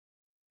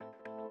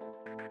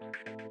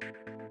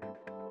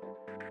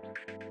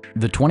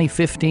The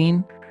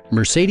 2015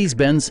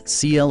 Mercedes-Benz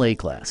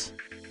CLA-Class.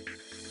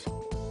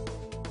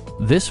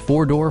 This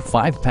four-door,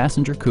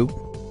 five-passenger coupe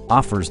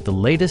offers the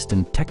latest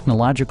in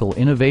technological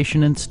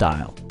innovation and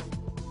style.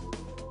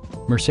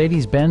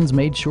 Mercedes-Benz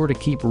made sure to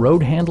keep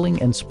road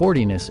handling and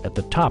sportiness at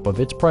the top of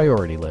its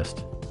priority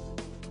list.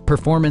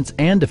 Performance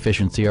and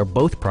efficiency are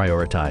both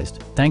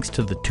prioritized thanks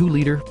to the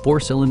 2-liter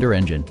four-cylinder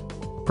engine,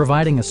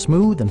 providing a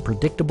smooth and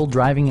predictable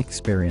driving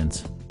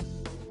experience.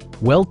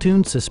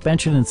 Well-tuned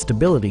suspension and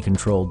stability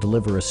control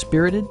deliver a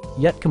spirited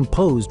yet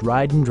composed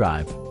ride and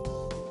drive.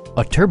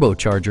 A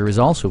turbocharger is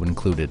also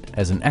included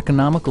as an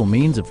economical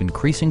means of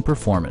increasing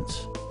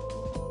performance.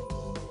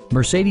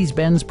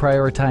 Mercedes-Benz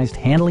prioritized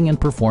handling and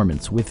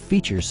performance with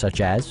features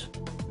such as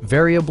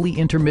variably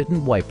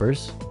intermittent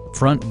wipers,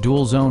 front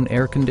dual-zone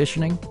air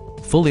conditioning,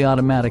 fully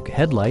automatic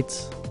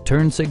headlights,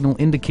 turn signal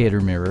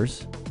indicator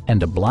mirrors,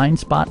 and a blind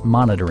spot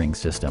monitoring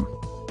system.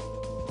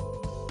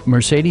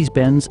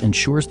 Mercedes-Benz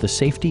ensures the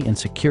safety and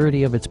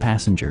security of its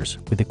passengers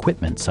with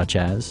equipment such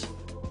as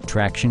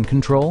traction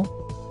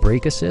control,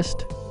 brake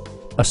assist,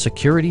 a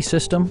security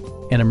system,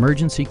 an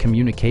emergency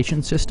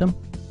communication system,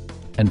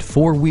 and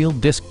four-wheel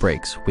disc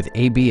brakes with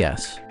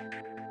ABS.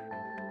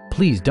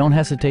 Please don't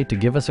hesitate to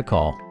give us a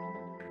call.